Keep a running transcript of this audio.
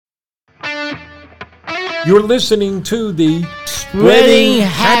You're listening to the Spreading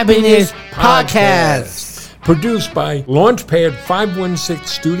Happiness Podcast. Produced by Launchpad 516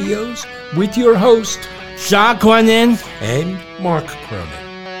 Studios with your host, John Cronin and Mark Cronin.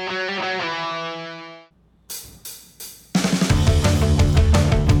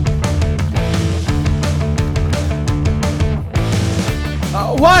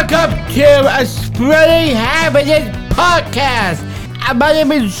 Welcome to a Spreading Happiness Podcast. My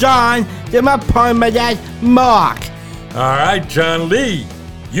name is John. Then my partner, that's Mark. All right, John Lee,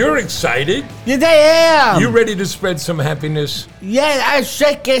 you're excited. Yes, I am. You ready to spread some happiness? Yes, I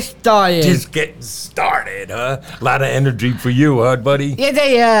should get started. Just getting started, huh? A lot of energy for you, huh, buddy? Yes,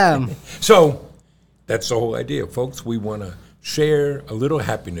 I am. So, that's the whole idea, folks. We want to share a little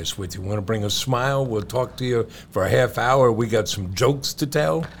happiness with you. Want to bring a smile? We'll talk to you for a half hour. We got some jokes to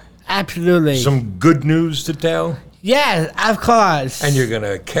tell. Absolutely. Some good news to tell. Yes, of course. And you're going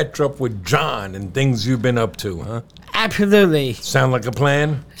to catch up with John and things you've been up to, huh? Absolutely. Sound like a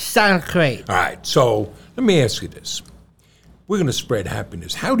plan? Sounds great. All right, so let me ask you this. We're going to spread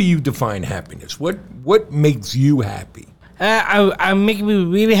happiness. How do you define happiness? What makes you happy? I make me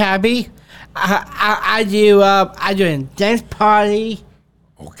really happy. I do a dance party.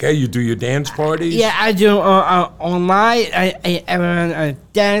 Okay, you do your dance parties? Yeah, I do online. Everyone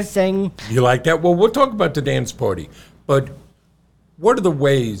dancing. You like that? Well, we'll talk about the dance party. But what are the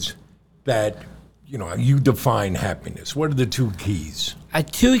ways that, you define happiness? What are the two keys?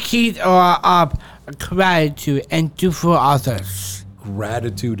 Two keys are gratitude and do for others.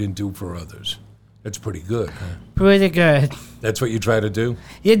 Gratitude and do for others. That's pretty good, huh? Pretty good. That's what you try to do?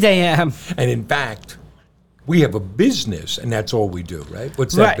 Yes, I am. And in fact, we have a business, and that's all we do, right?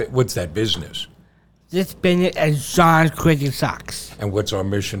 What's that? Right. What's that business? This business is John's Crazy Socks. And what's our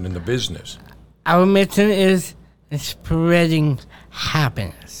mission in the business? Our mission is spreading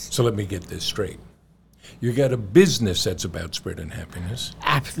happiness. So let me get this straight. You got a business that's about spreading happiness.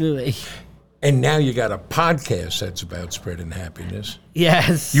 Absolutely. And now you got a podcast that's about spreading happiness.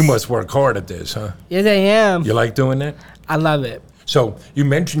 Yes. You must work hard at this, huh? Yes, I am. You like doing that? I love it. So you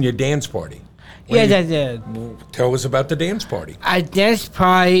mentioned your dance party. Yes, I did. Tell us about the dance party. A dance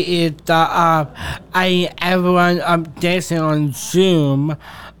party is everyone dancing on Zoom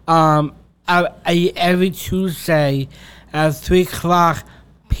every Tuesday at 3:00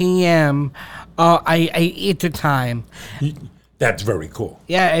 p.m. Eastern time. That's very cool.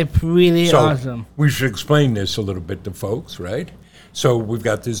 Yeah, it's really awesome. We should explain this a little bit to folks, right? So we've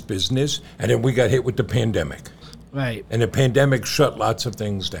got this business, and then we got hit with the pandemic. Right. And the pandemic shut lots of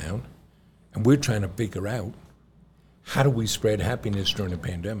things down. And we're trying to figure out, how do we spread happiness during the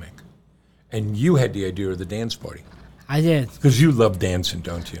pandemic? And you had the idea of the dance party. I did. Because you love dancing,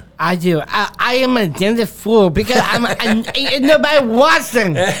 don't you? I do. I am a dancing fool because I'm nobody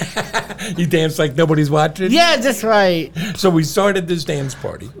watching. You dance like nobody's watching? Yeah, that's right. So we started this dance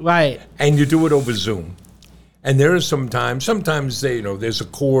party. Right. And you do it over Zoom. And there are sometimes there's a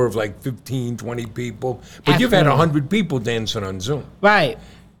core of like 15, 20 people. But you've had 100 people dancing on Zoom. Right.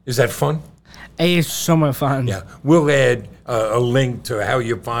 Is that fun? It is so much fun. Yeah, we'll add a link to how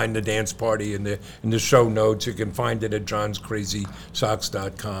you find the dance party in the show notes. You can find it at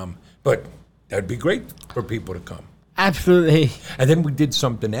johnscrazysocks.com. But that'd be great for people to come. Absolutely. And then we did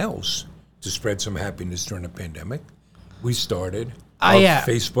something else to spread some happiness during the pandemic. We started our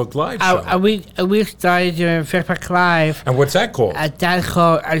Facebook Live show. We started doing Facebook Live. And what's that called?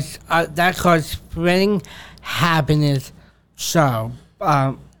 That's called Spreading Happiness Show.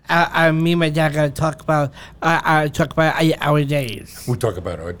 Me and my dad gonna talk about our days. We talk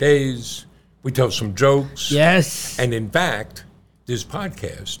about our days. We tell some jokes. Yes. And in fact, this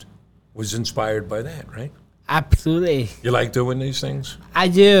podcast was inspired by that, right? Absolutely. You like doing these things? I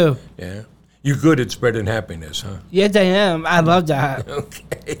do. Yeah. You're good at spreading happiness, huh? Yes, I am. I love that.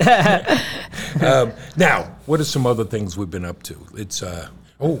 Okay. Now, what are some other things we've been up to? It's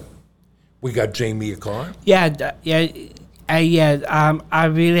we got Jamie a car. Yeah. I'm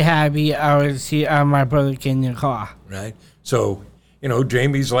really happy I was see my brother getting a car. Right. So,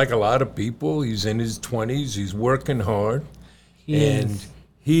 Jamie's like a lot of people. He's in his 20s. He's working hard. And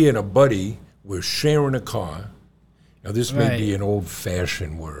he and a buddy were sharing a car. Now, this may be an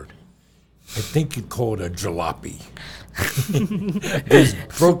old-fashioned word. I think you'd call it a jalopy. This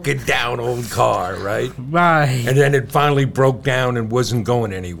broken down old car, right? Right. And then it finally broke down and wasn't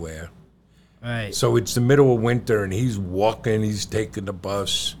going anywhere. Right. So it's the middle of winter, and he's walking, he's taking the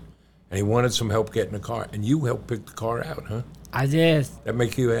bus, and he wanted some help getting the car. And you helped pick the car out, huh? I did. That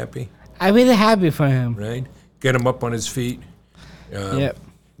make you happy? I'm really happy for him. Right? Get him up on his feet. Yep.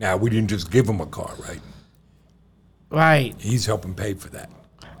 Now, we didn't just give him a car, right? Right. He's helping pay for that.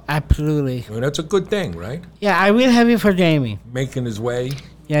 Absolutely. I mean, that's a good thing, right? Yeah, I really happy for Jamie. Making his way.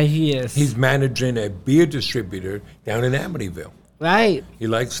 Yeah, he is. He's managing a beer distributor down in Amityville. Right. He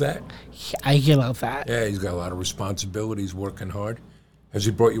likes that. I love that. Yeah, he's got a lot of responsibilities, working hard. Has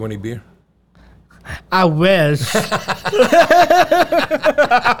he brought you any beer? I wish.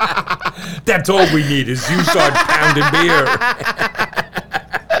 That's all we need is you start pounding beer.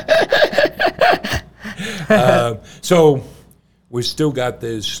 So we still got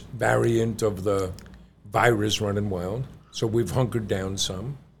this variant of the virus running wild. So we've hunkered down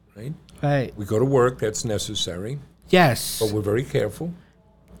some, right? Right. We go to work. That's necessary. Yes. But we're very careful.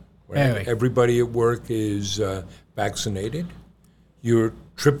 Right? Very. Everybody at work is vaccinated. You're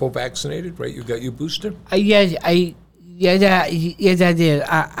triple vaccinated, right? You got your booster? Yes, I did.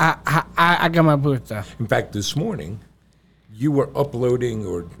 I got my booster. In fact, this morning, you were uploading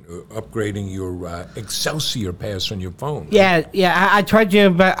or upgrading your Excelsior pass on your phone. Yeah. I tried to,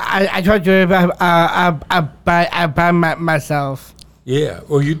 but I tried to by myself. Yeah.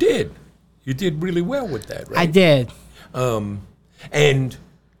 Well, you did. You did really well with that, right? I did. And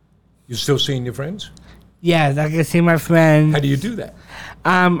you're still seeing your friends? Yes, I can see my friend. How do you do that?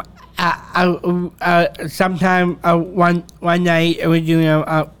 Sometime one night we're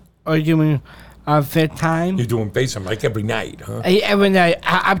doing FaceTime. You're doing FaceTime like every night, huh? Every night.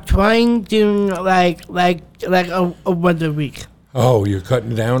 I'm trying to like once a week. Oh, you're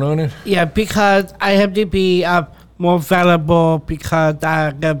cutting down on it? Yeah, because I have to be more valuable because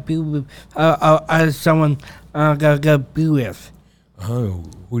I gotta be with someone gotta be with. Oh,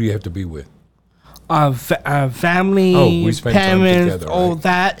 who do you have to be with? Family, we spend time parents, together, all right?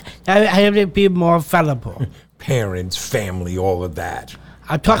 that. I have to be more valuable. Parents, family, all of that.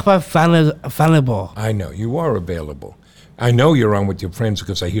 I talk about valuable. I know. You are available. I know you're on with your friends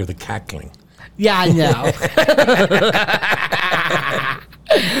because I hear the cackling. Yeah, I know.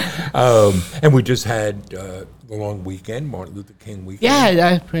 And we just had the long weekend, Martin Luther King weekend. Yeah,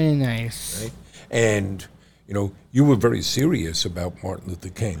 that's pretty nice. Right? And, you were very serious about Martin Luther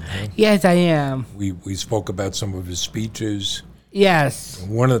King. Huh? Yes, I am. We spoke about some of his speeches. Yes.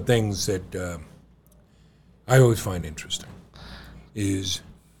 One of the things that I always find interesting is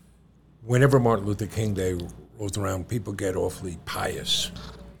whenever Martin Luther King Day rolls around, people get awfully pious.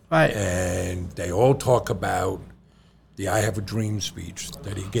 Right. And they all talk about the I Have a Dream speech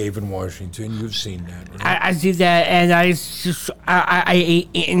that he gave in Washington. You've seen that, right? I see that, and I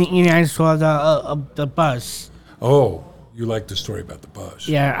saw the bus. Oh, you like the story about the bus.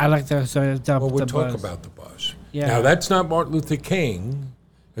 Yeah, I like the Well, we'll the talk bus. about the bus. Yeah. Now, that's not Martin Luther King.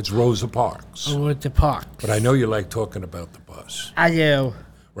 It's Rosa Parks. With the park. But I know you like talking about the bus. I do.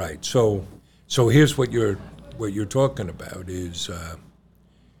 Right. So here's what you're talking about is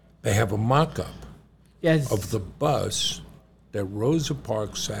they have a mock-up Yes. of the bus that Rosa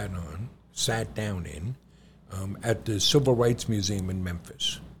Parks sat down in at the Civil Rights Museum in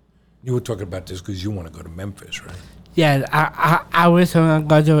Memphis. You were talking about this because you want to go to Memphis, right? Yeah, I was going to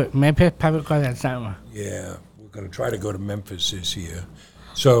go to Memphis Public School that summer. Yeah, we're going to try to go to Memphis this year.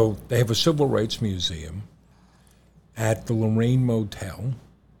 So they have a Civil Rights Museum at the Lorraine Motel.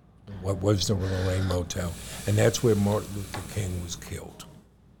 What was the Lorraine Motel? And that's where Martin Luther King was killed.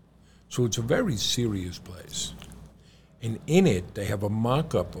 So it's a very serious place. And in it, they have a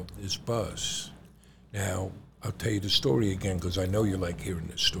mock-up of this bus. Now, I'll tell you the story again because I know you like hearing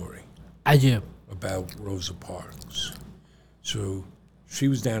this story I do. about Rosa Parks. So she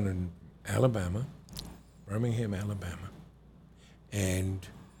was down in Alabama, Birmingham, Alabama, and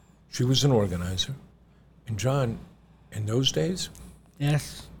she was an organizer. And John, in those days,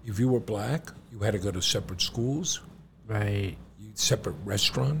 Yes. if you were black, you had to go to separate schools, Right. separate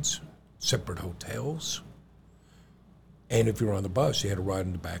restaurants, separate hotels. And if you were on the bus, you had to ride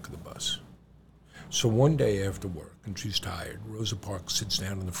in the back of the bus. So one day after work, and she's tired, Rosa Parks sits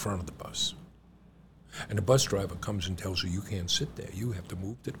down in the front of the bus. And the bus driver comes and tells her, you can't sit there. You have to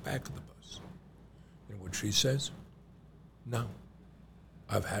move to the back of the bus. You know what she says? No,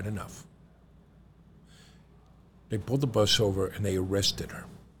 I've had enough. They pulled the bus over and they arrested her.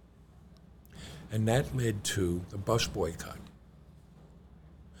 And that led to the bus boycott.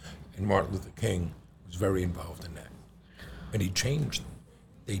 And Martin Luther King was very involved in that. And they changed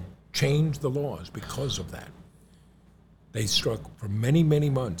the laws because of that. They struck for many, many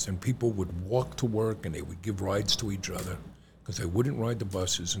months, and people would walk to work and they would give rides to each other because they wouldn't ride the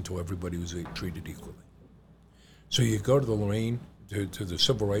buses until everybody was treated equally. So you go to the Lorraine, to the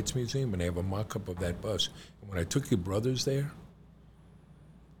Civil Rights Museum, and they have a mock-up of that bus. And when I took your brothers there,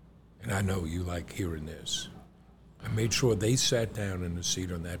 and I know you like hearing this, I made sure they sat down in the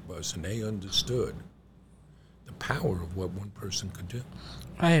seat on that bus and they understood the power of what one person could do.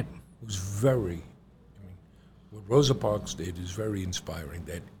 Right. It was what Rosa Parks did is very inspiring,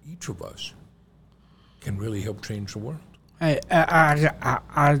 that each of us can really help change the world. Right.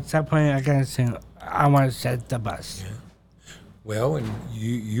 At that point, I gotta say, I want to set the bus. Yeah. Well, and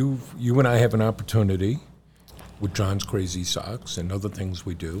you and I have an opportunity with John's Crazy Socks and other things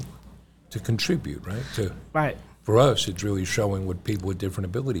we do to contribute, right? Right. For us, it's really showing what people with different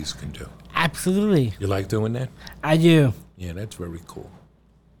abilities can do. Absolutely. You like doing that? I do. Yeah, that's very cool.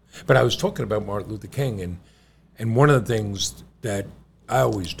 But I was talking about Martin Luther King, and one of the things that I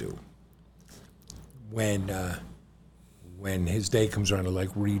always do when his day comes around, I like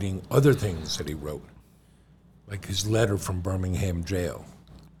reading other things that he wrote, like his letter from Birmingham jail,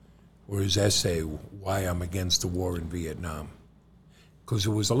 or his essay, Why I'm Against the War in Vietnam. Because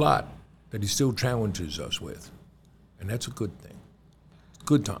there was a lot that he still challenges us with, and that's a good thing. It's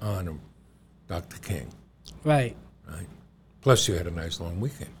good to honor Dr. King. Right. Right. Plus, you had a nice long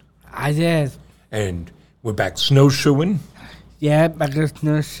weekend. I did. And we're back snowshoeing. Yeah, back to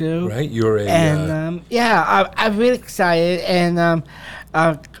snowshoe. Right. You're a. And I'm really excited. And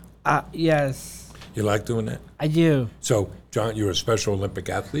yes. You like doing that? I do. So, John, you're a Special Olympic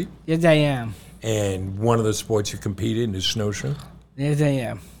athlete. Yes, I am. And one of the sports you compete in is snowshoeing. Yes, I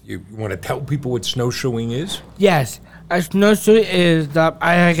am. You want to tell people what snowshoeing is? Yes, a snowshoe is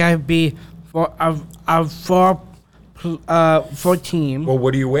I gotta be for for team. Well,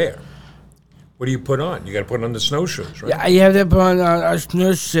 what do you wear? What do you put on? You got to put on the snowshoes, right? Yeah, you have to put on a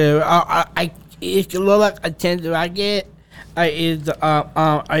snowshoe. It can look like a tennis racket. It's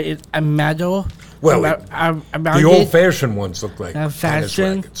a medal. Well, the old-fashioned ones look like tennis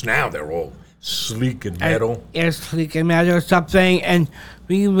rackets. Now they're all sleek and metal. It's sleek and metal or something. And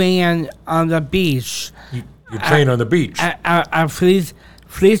we ran on the beach. You train on the beach? A Fleece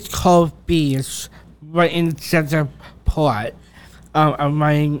Cove beach, right in the center part. I'm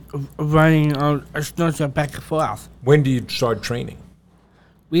running on a snowshoe back and forth. When do you start training?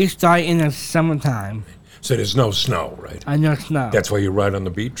 We start in the summertime. So there's no snow, right? No snow. That's why you ride on the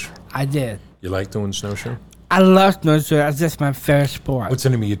beach? I did. You like doing snowshoe? I love snowshoe. That's just my favorite sport. What's the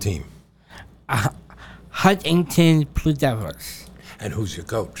name of your team? Huntington Blue Devils. And who's your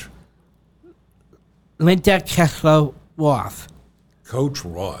coach? Linda Kessler Roth. Coach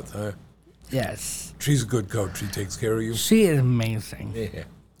Roth, huh? Yes. She's a good coach. She takes care of you. She is amazing. Yeah.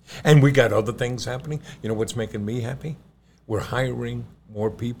 And we got other things happening. You know what's making me happy? We're hiring more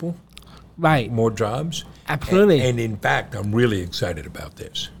people. Right. More jobs. Absolutely. And in fact, I'm really excited about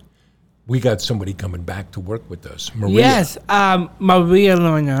this. We got somebody coming back to work with us, Maria. Yes, Maria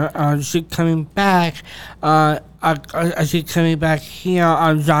Lerner. She's coming back. She's coming back here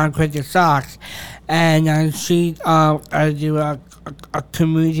on John Crazy Socks, and she do a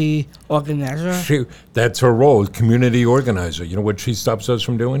community organizer. That's her role, community organizer. You know what she stops us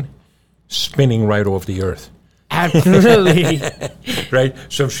from doing? Spinning right off the earth. Absolutely. Right?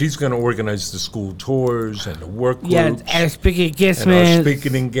 So she's going to organize the school tours and the work groups. Yes, and speaking engagements. And our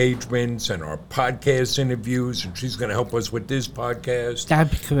speaking engagements and our podcast interviews. And she's going to help us with this podcast.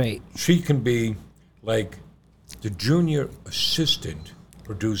 That'd be great. She can be like the junior assistant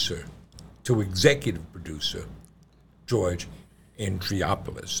producer to executive producer, George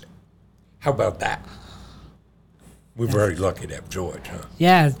Andriopoulos. How about that? We're very lucky to have George, huh?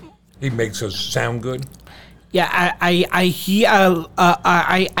 Yeah. He makes us sound good. Yeah, I he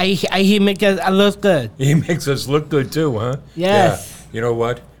makes us look good. He makes us look good too, huh? Yes. Yeah. You know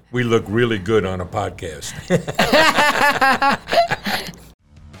what? We look really good on a podcast.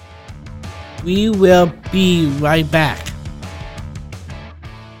 We will be right back.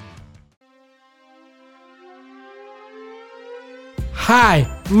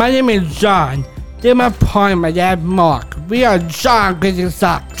 Hi, my name is John. They're my partner, my dad, Mark. We are John Crazy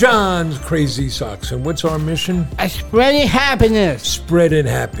Socks. John's Crazy Socks. And what's our mission? Spreading happiness. Spreading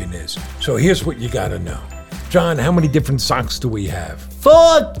happiness. So here's what you got to know. John, how many different socks do we have?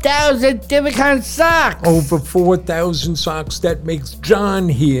 4,000 different kinds of socks. Over 4,000 socks. That makes John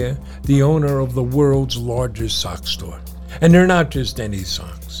here the owner of the world's largest sock store. And they're not just any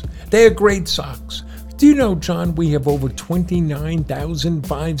socks. They're great socks. Do you know, John, we have over 29,000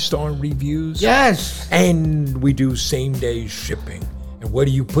 five-star reviews? Yes. And we do same-day shipping. And what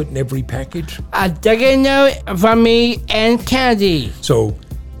do you put in every package? A ticket note from me and candy. So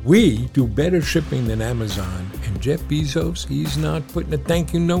we do better shipping than Amazon. And Jeff Bezos, he's not putting a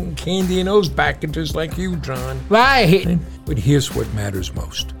thank you note and candy in those packages like you, John. Right. But here's what matters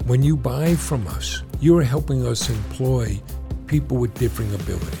most. When you buy from us, you're helping us employ people with differing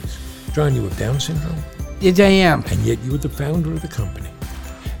abilities. John, you have Down syndrome? Yes, I am. And yet you're the founder of the company.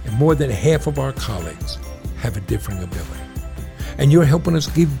 And more than half of our colleagues have a differing ability. And you're helping us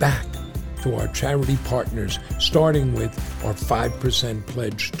give back to our charity partners, starting with our 5%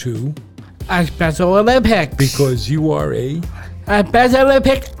 pledge to A Special Olympics. because you are a, Special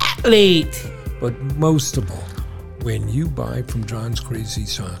Olympic athlete. but most of all, when you buy from John's Crazy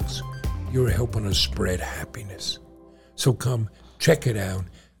Socks, you're helping us spread happiness. So come check it out.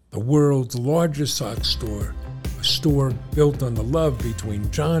 The world's largest sock store, a store built on the love between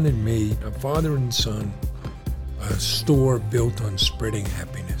John and me, a father and son, a store built on spreading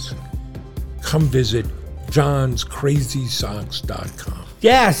happiness. Come visit johnscrazysocks.com.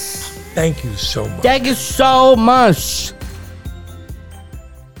 Yes. Thank you so much. Thank you so much.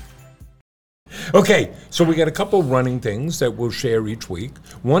 Okay, so we got a couple running things that we'll share each week.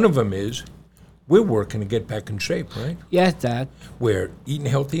 One of them is we're working to get back in shape, right? Yes, Dad. We're eating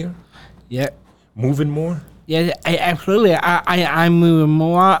healthier, Yeah. moving more, Yeah, absolutely. I'm moving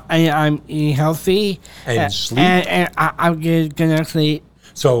more. I'm eating healthy. and sleep. And I'm gonna sleep.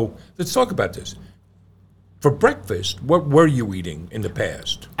 So let's talk about this. For breakfast, what were you eating in the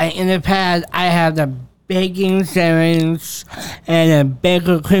past? In the past, I have the bacon sandwich and a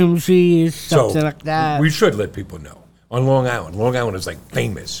bacon cream cheese, something like that. We should let people know. On Long Island is like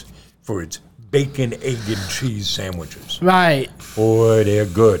famous for its bacon, egg, and cheese sandwiches. Right. Boy, they're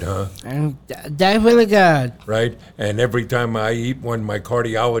good, huh? And that's really good. Right? And every time I eat one, my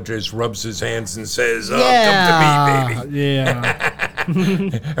cardiologist rubs his hands and says, "Oh, Yeah. come to me, baby."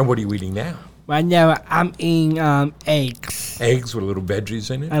 Yeah. And what are you eating now? Right now, I'm eating eggs. Eggs with little veggies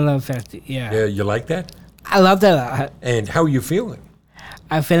in it? I love that. Yeah. Yeah, you like that? I love that a lot. And how are you feeling?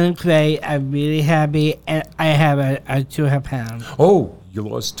 I'm feeling great. I'm really happy. And I have a 2.5 pounds. Oh, you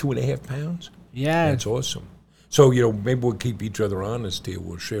lost 2.5 pounds? Yeah. That's awesome. So, maybe we'll keep each other honest here.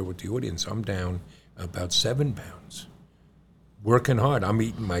 We'll share with the audience. I'm down about 7 pounds. Working hard. I'm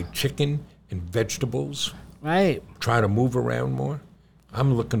eating my chicken and vegetables. Right. Trying to move around more.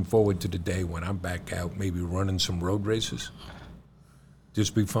 I'm looking forward to the day when I'm back out, maybe running some road races.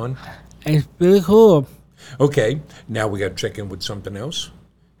 Just be fun. It's really cool. Okay, now we got to check in with something else.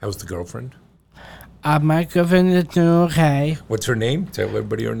 How's the girlfriend? My girlfriend is doing okay. What's her name? Tell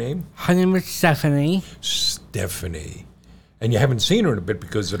everybody her name. Her name is Stephanie. Stephanie. And you haven't seen her in a bit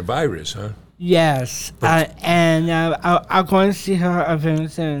because of the virus, huh? Yes. And I'm going to see her very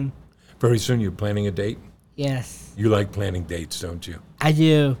soon. Very soon you're planning a date? Yes. You like planning dates, don't you? I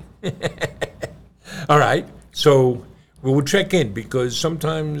do. All right, so we'll check in because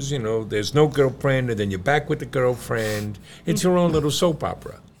sometimes, there's no girlfriend and then you're back with the girlfriend. It's your own little soap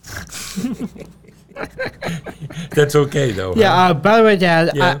opera. That's okay, though. Yeah, huh? by the way,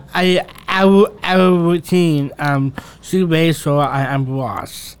 Dad, Yeah. our routine, she's Rachel, I'm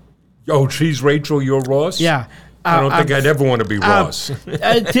Ross. Oh, she's Rachel, you're Ross? Yeah. I don't think I'd ever want to be Ross.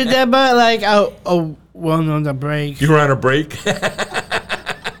 Today, but one on the break. You're on a break?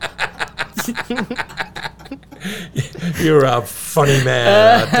 You're a funny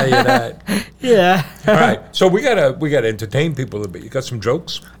man, I'll tell you that. Yeah. All right, so we gotta entertain people a bit. You got some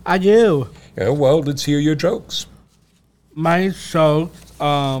jokes? I do. Yeah, well, let's hear your jokes. My show,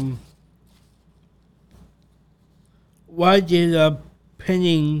 why did a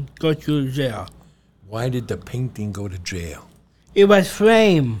painting go to jail? Why did the painting go to jail? It was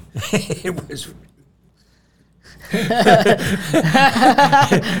framed. It was.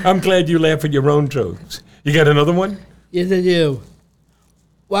 I'm glad you laugh at your own jokes. You got another one? Yes, I do.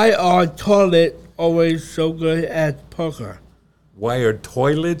 Why are toilets always so good at poker? Why are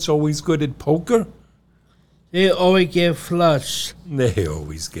toilets always good at poker? They always get flushed. They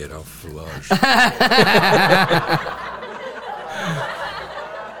always get a flush.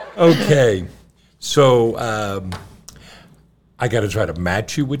 Okay, so I got to try to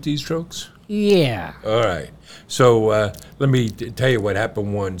match you with these jokes? Yeah. All right. So let me tell you what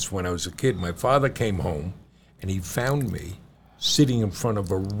happened once when I was a kid. My father came home, and he found me sitting in front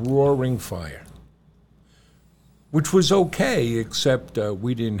of a roaring fire, which was okay, except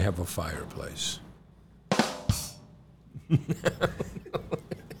we didn't have a fireplace.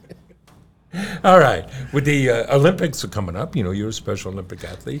 All right. With the Olympics are coming up, you're a Special Olympic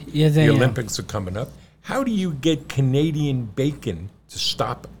athlete. Yes, I The am. Olympics are coming up. How do you get Canadian bacon to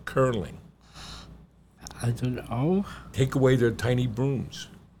stop curling? I don't know. Take away their tiny brooms.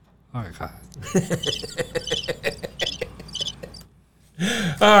 Oh, God.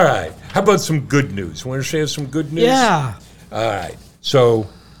 All right. How about some good news? Want to share some good news? Yeah. All right. So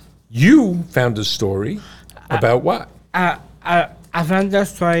you found a story about what? I found that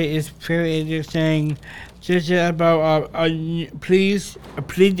story is very interesting. This is about police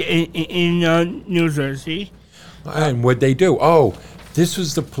in New Jersey. And what'd they do? Oh, this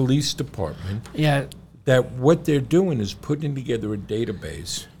was the police department Yeah. that what they're doing is putting together a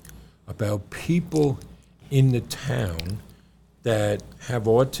database about people in the town that have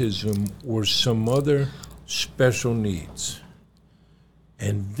autism or some other special needs.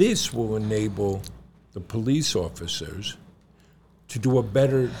 And this will enable the police officers to do a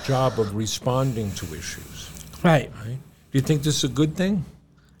better job of responding to issues. Right. Right? Do you think this is a good thing?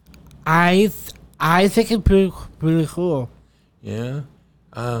 I think it's pretty cool. Yeah.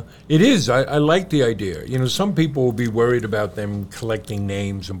 It is. I like the idea. You know, some people will be worried about them collecting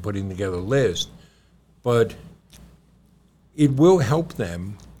names and putting together a list, but it will help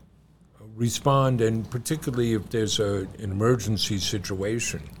them respond, and particularly if there's an emergency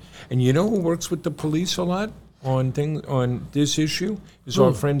situation. And you know who works with the police a lot on this issue is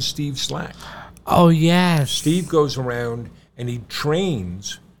our friend Steve Slack. Oh, yes. Steve goes around and he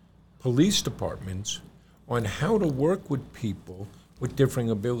trains police departments on how to work with people with differing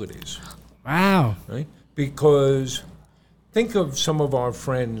abilities. Wow. Right? Because think of some of our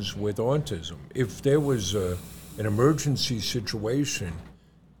friends with autism. If there was an emergency situation,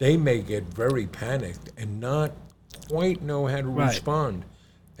 they may get very panicked and not quite know how to respond.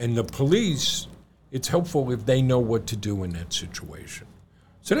 And the police, it's helpful if they know what to do in that situation.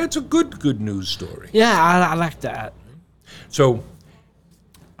 So that's a good news story. Yeah, I like that. So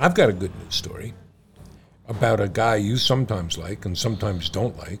I've got a good news story about a guy you sometimes like and sometimes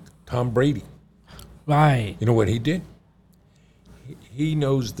don't like, Tom Brady. Right. You know what he did? He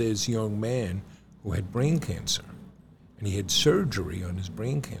knows this young man who had brain cancer, and he had surgery on his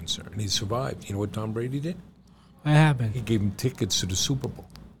brain cancer, and he survived. You know what Tom Brady did? What happened? He gave him tickets to the Super Bowl.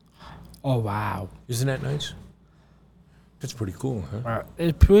 Oh, wow. Isn't that nice? That's pretty cool, huh? Wow.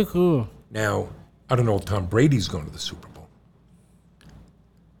 It's pretty cool. Now, I don't know if Tom Brady's going to the Super Bowl.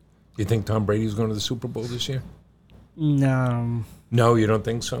 You think Tom Brady's going to the Super Bowl this year? No, No, you don't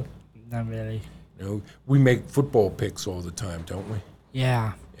think so? not really. No, we make football picks all the time, don't we?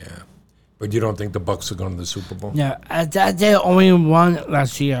 Yeah. Yeah. But you don't think the Bucks are going to the Super Bowl? Yeah, they only won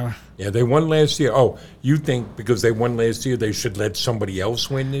last year. Yeah, they won last year. Oh, you think because they won last year, they should let somebody else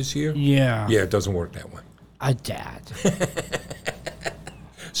win this year? Yeah. Yeah, it doesn't work that way. Dad.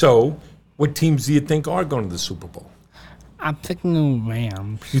 So, what teams do you think are going to the Super Bowl? I'm thinking of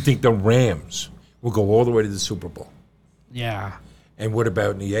Rams. You think the Rams will go all the way to the Super Bowl? Yeah. And what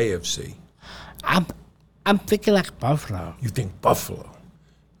about in the AFC? I'm thinking like Buffalo. You think Buffalo?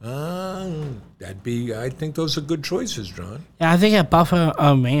 I think those are good choices, John. Yeah, I think at Buffalo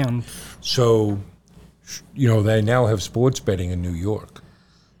Rams. So, you know, they now have sports betting in New York.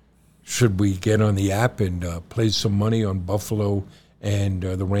 Should we get on the app and place some money on Buffalo and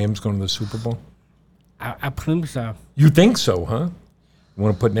the Rams going to the Super Bowl? I believe so. You think so, huh? You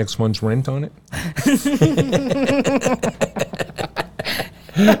want to put next month's rent on it?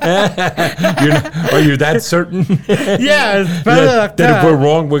 Are you that certain? Yeah, it's better like that if we're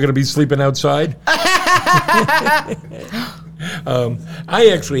wrong, we're going to be sleeping outside? I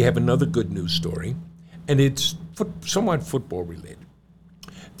actually have another good news story, and it's somewhat football related.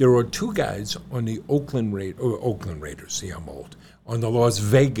 There are two guys on the Oakland Raiders, see, I'm old, on the Las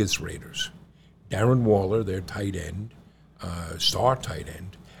Vegas Raiders. Darren Waller, their tight end, star tight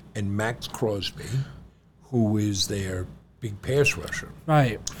end, and Max Crosby, who is their big pass rusher.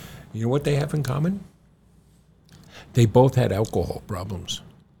 Right. You know what they have in common? They both had alcohol problems.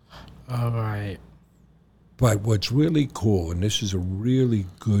 All right. But what's really cool, and this is a really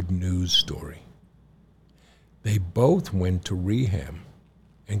good news story, they both went to rehab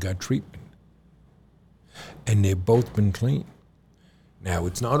and got treatment. And they've both been clean. Now,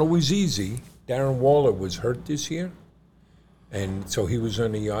 it's not always easy. Darren Waller was hurt this year, and so he was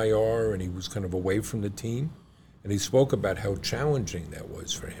on the IR, and he was kind of away from the team. And he spoke about how challenging that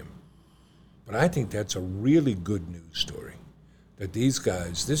was for him. But I think that's a really good news story, that these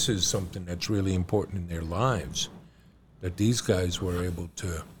guys, this is something that's really important in their lives, that these guys were able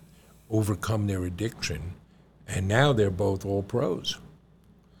to overcome their addiction, and now they're both all pros.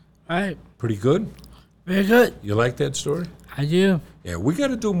 Right. Pretty good? Very good. You like that story? I do. Yeah, we got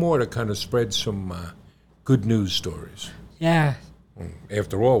to do more to kind of spread some good news stories. Yeah.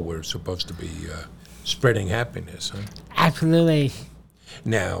 After all, we're supposed to be spreading happiness, huh? Absolutely.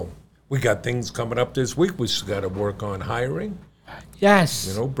 Now, we got things coming up this week. We still got to work on hiring. Yes.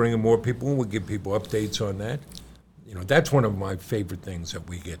 You know, bringing more people in. We'll give people updates on that. You know, that's one of my favorite things that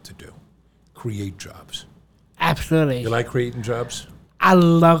we get to do, create jobs. Absolutely. You like creating jobs? I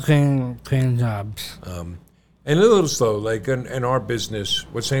love creating jobs. And a little slow, like in our business,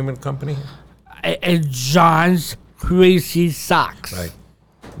 what's the name of the company? John's Crazy Socks. Right.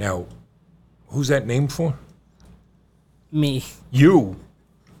 Now, who's that named for? Me. You.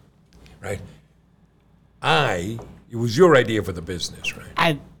 Right. It was your idea for the business,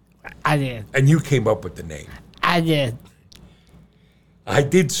 right? I did. And you came up with the name. I did. I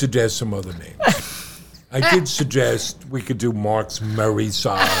did suggest some other names. I did suggest we could do Mark's Merry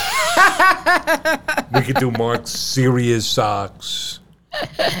Socks. We could do Mark's Serious Socks.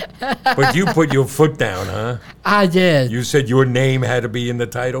 But you put your foot down, huh? I did. You said your name had to be in the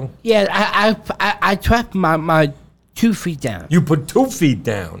title? Yeah, I trapped my 2 feet down. You put 2 feet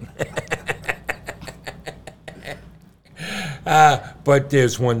down. But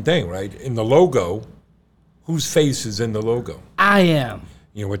there's one thing, right? In the logo, whose face is in the logo? I am.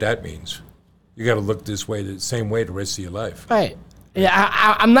 You know what that means? You got to look this way, the same way the rest of your life. Right. Yeah,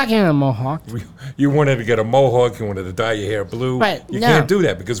 I'm not getting a mohawk. You wanted to get a mohawk, you wanted to dye your hair blue. Right, You no. can't do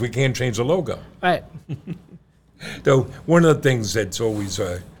that because we can't change the logo. Right. Though, one of the things that's always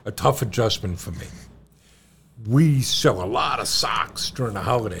a tough adjustment for me, we sell a lot of socks during the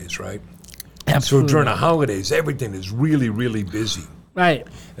holidays, right? Absolutely. So during the holidays, everything is really, really busy. Right.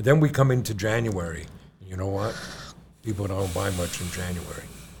 And then we come into January. You know what? People don't buy much in January.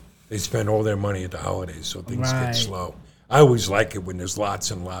 They spend all their money at the holidays, so things get Right. slow. I always like it when there's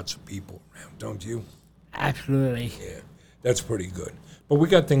lots and lots of people around, don't you? Absolutely. Yeah, that's pretty good. But we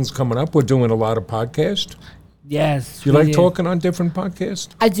got things coming up. We're doing a lot of podcasts. Yes. Do you we like do. talking on different podcasts?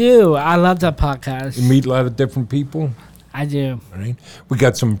 I do. I love the podcast. You meet a lot of different people. I do. All right. We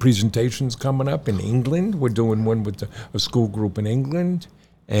got some presentations coming up in England. We're doing one with a school group in England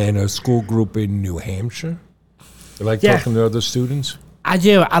and a school group in New Hampshire. You like Yeah. talking to other students? I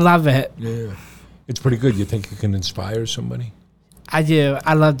do. I love it. Yeah. It's pretty good. You think you can inspire somebody? I do.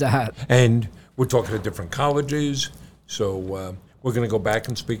 I love that. And we're talking to different colleges. So we're going to go back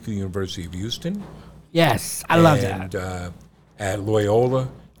and speak to the University of Houston. Yes. I love that. And at Loyola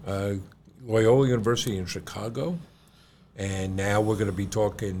University in Chicago. And now we're going to be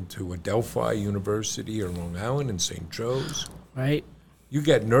talking to Adelphi University or Long Island and St. Joe's. Right? You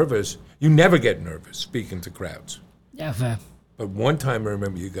get nervous. You never get nervous speaking to crowds. Never. But one time I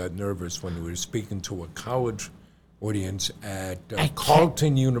remember you got nervous when you were speaking to a college audience at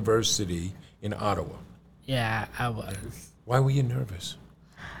Carleton University in Ottawa. Yeah, I was. Why were you nervous?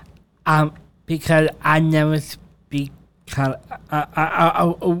 Because I never speak.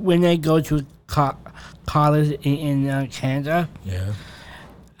 When I go to college in Canada, Yeah.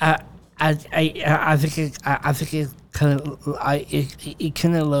 I think it's kind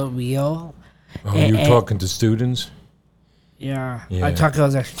of low real. Oh, you talking to students? Yeah. Yeah. I talk to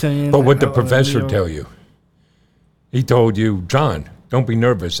the students. But what did the professor tell you? He told you, John, don't be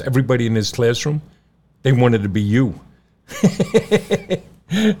nervous. Everybody in this classroom, they wanted to be you.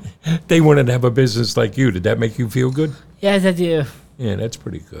 They wanted to have a business like you. Did that make you feel good? Yes, I do. Yeah, that's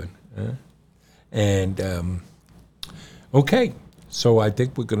pretty good. Huh? And, okay, so I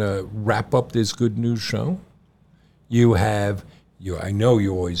think we're going to wrap up this good news show. I know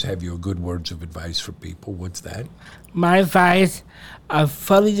you always have your good words of advice for people. What's that? My advice: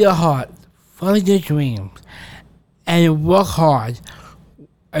 follow your heart, follow your dreams, and work hard,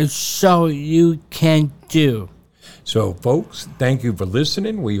 so you can do. So, folks, thank you for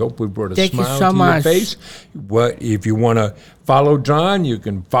listening. We hope we brought a Thank you smile so to much. your face. If you want to follow John, you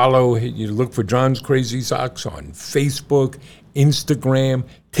can you look for John's Crazy Socks on Facebook, Instagram,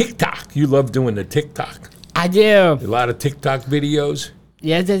 TikTok. You love doing the TikTok. I do. A lot of TikTok videos.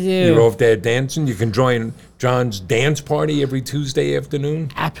 Yes, I do. You're off there dancing. You can join John's dance party every Tuesday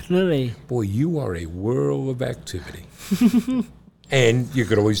afternoon. Absolutely. Boy, you are a whirl of activity. And you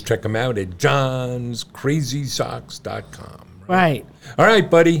could always check them out at johnscrazysocks.com. Right. All right,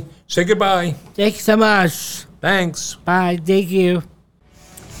 buddy. Say goodbye. Thank you so much. Thanks. Bye. Thank you.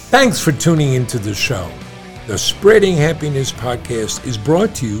 Thanks for tuning into the show. The Spreading Happiness podcast is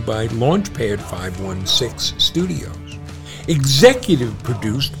brought to you by Launchpad 516 Studios. Executive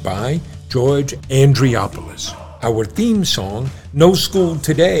produced by George Andriopoulos. Our theme song, No School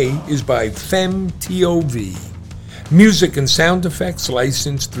Today, is by FemTOV. Music and sound effects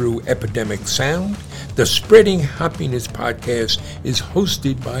licensed through Epidemic Sound. The Spreading Happiness podcast is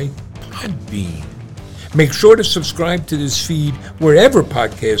hosted by Podbean. Make sure to subscribe to this feed wherever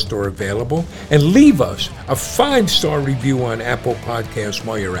podcasts are available and leave us a 5-star review on Apple Podcasts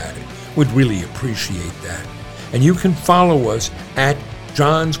while you're at it. We'd really appreciate that. And you can follow us at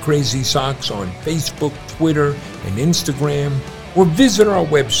John's Crazy Socks on Facebook, Twitter, and Instagram, or visit our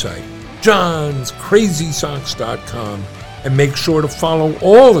website, johnscrazysocks.com, and make sure to follow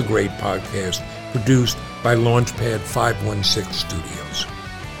all the great podcasts produced by Launchpad 516 Studios.